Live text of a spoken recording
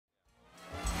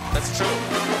That's true.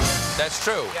 That's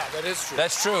true. Yeah, that is true.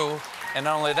 That's true. And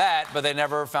not only that, but they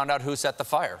never found out who set the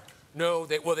fire. No,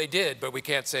 well, they did, but we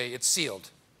can't say it's sealed.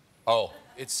 Oh.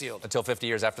 It's sealed. Until 50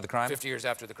 years after the crime? 50 years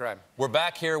after the crime. We're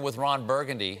back here with Ron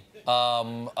Burgundy,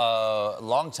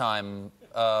 long time,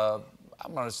 I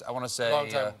want to say... Long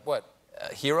time, what?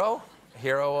 Hero?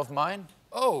 Hero of mine?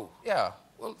 Oh. Yeah.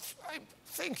 Well,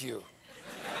 thank you.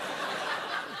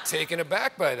 Taken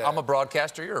aback by that. I'm a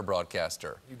broadcaster, you're a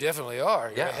broadcaster. You definitely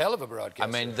are. You're a hell of a broadcaster.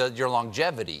 I mean, your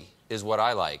longevity is what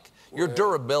I like. Your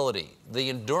durability, the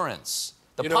endurance,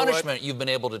 the punishment you've been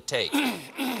able to take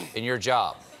in your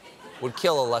job would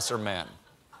kill a lesser man.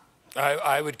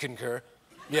 I would concur.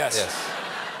 Yes. Yes.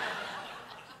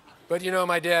 But you know,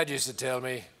 my dad used to tell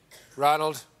me,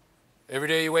 Ronald, every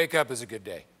day you wake up is a good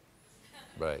day.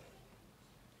 Right.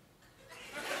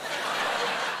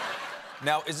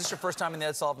 Now, is this your first time in the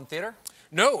Ed Sullivan Theater?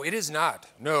 No, it is not.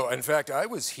 No, in fact, I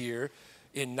was here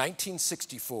in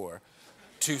 1964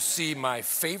 to see my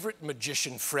favorite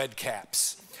magician, Fred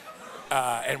Capps.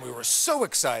 And we were so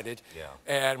excited. Yeah.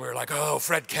 And we were like, oh,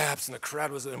 Fred Capps, and the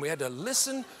crowd was, and we had to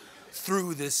listen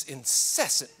through this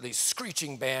incessantly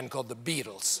screeching band called the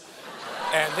Beatles.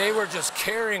 And they were just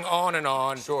carrying on and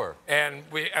on. Sure. And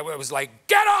I was like,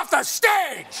 get off the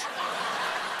stage!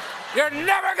 You're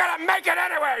never gonna make it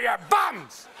anywhere, you're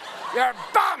bums! You're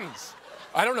bums!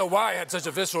 I don't know why I had such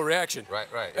a visceral reaction.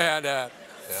 Right. And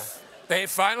they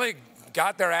finally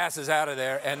got their asses out of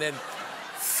there, and then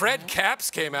Fred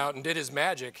Capps came out and did his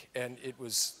magic, and it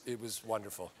was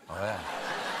wonderful. Oh, yeah.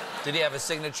 Did he have a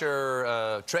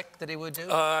signature trick that he would do?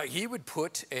 He would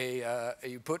put a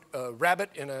rabbit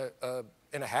in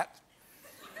a hat,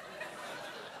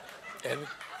 and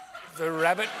the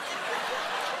rabbit.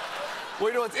 Well,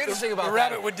 you know what's interesting about the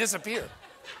rabbit would disappear,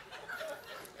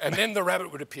 and then the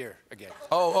rabbit would appear again.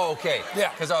 Oh, okay. Yeah.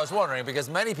 Because I was wondering, because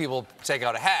many people take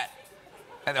out a hat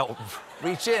and they'll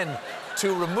reach in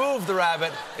to remove the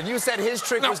rabbit, and you said his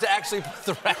trick was to actually put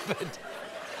the rabbit.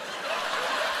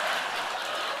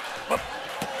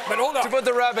 But hold on. To put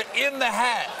the rabbit in the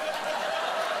hat.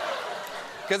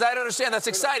 Because I don't understand, that's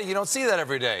exciting. You don't see that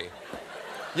every day.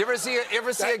 You ever see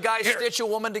a guy stitch a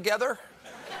woman together?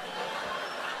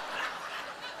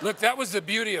 Look, that was the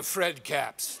beauty of Fred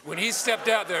Capps. When he stepped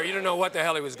out there, you didn't know what the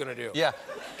hell he was going to do. Yeah.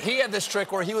 He had this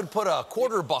trick where he would put a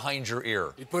quarter behind your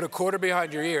ear. He'd put a quarter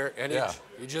behind your ear, and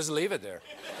you just leave it there.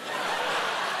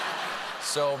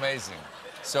 So amazing.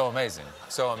 So amazing.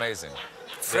 So amazing.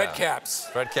 Fred Capps.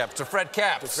 Fred Capps. To Fred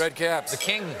Capps. To Fred Capps. The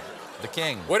king. The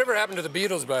king. Whatever happened to the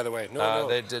Beatles, by the way? No.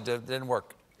 They didn't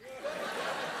work.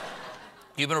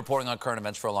 You've been reporting on current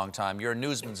events for a long time. You're a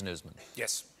newsman's newsman.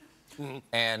 Yes. Mm-hmm.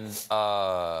 And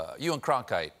you and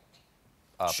Cronkite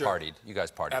partied. You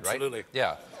guys partied, Absolutely. right?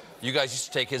 Yeah. You guys used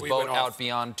to take his boat out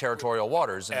beyond territorial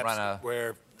waters and run a...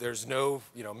 Where there's no,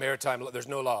 maritime, there's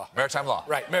no law. Maritime law.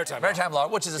 Right, maritime law,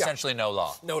 which is essentially no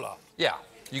law. No law. Yeah.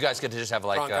 You guys get to just have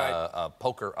like a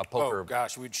poker. Oh,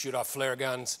 gosh, we'd shoot off flare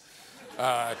guns.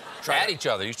 At each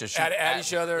other. You used to shoot at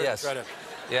each other. Yes. Try to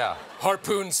yeah.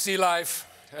 harpoon sea life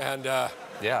and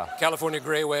California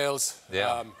gray whales.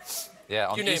 Yeah. Yeah,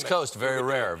 on the East Coast, very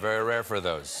rare for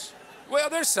those. Well,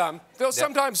 there's some. They'll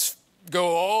sometimes go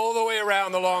all the way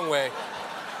around the long way.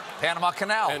 Panama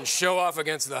Canal. And show off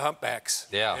against the humpbacks.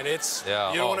 Yeah. And it's, you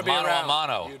don't want to be around.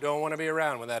 Mano. You don't want to be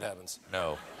around when that happens.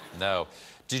 No.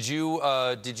 Did you,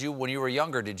 when you were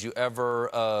younger, did you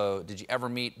ever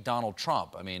meet Donald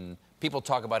Trump? I mean, people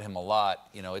talk about him a lot.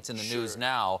 It's in the news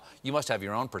now. You must have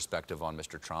your own perspective on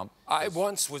Mr. Trump. I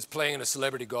once was playing in a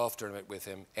celebrity golf tournament with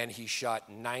him, and he shot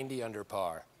 90 under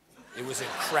par. It was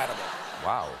incredible.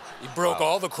 Wow. He broke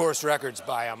all the course records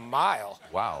by a mile.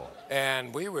 Wow.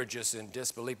 And we were just in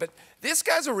disbelief. But this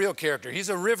guy's a real character. He's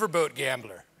a riverboat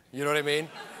gambler. You know what I mean?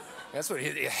 That's what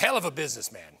he's a hell of a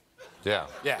businessman. Yeah.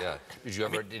 Yeah.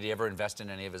 Did he ever invest in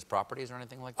any of his properties or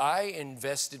anything like that? I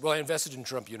invested in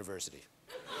Trump University.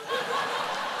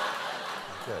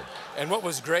 Good. And what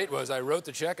was great was I wrote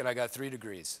the check and I got 3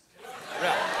 degrees.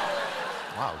 Yeah.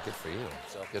 Wow, good for you.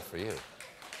 Good for you.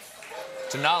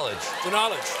 To knowledge. To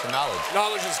knowledge. To knowledge.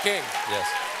 Knowledge is king. Yes.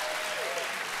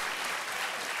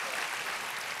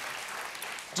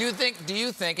 Do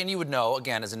you think, and you would know,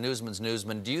 again, as a newsman's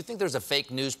newsman, do you think there's a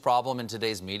fake news problem in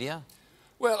today's media?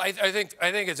 Well, I think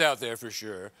it's out there for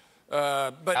sure.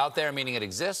 But out there meaning it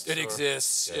exists? It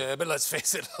exists, but let's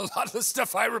face it, a lot of the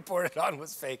stuff I reported on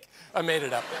was fake. I made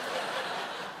it up.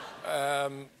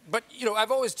 But,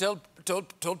 I've always told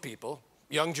people,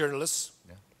 young journalists,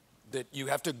 that you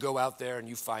have to go out there and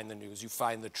you find the news, you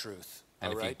find the truth.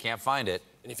 And if you can't find it...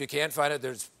 And if you can't find it,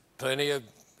 there's plenty of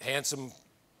handsome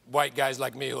white guys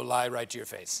like me who'll lie right to your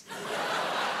face.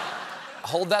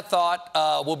 hold that thought.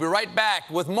 We'll be right back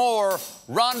with more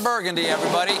Ron Burgundy,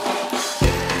 everybody.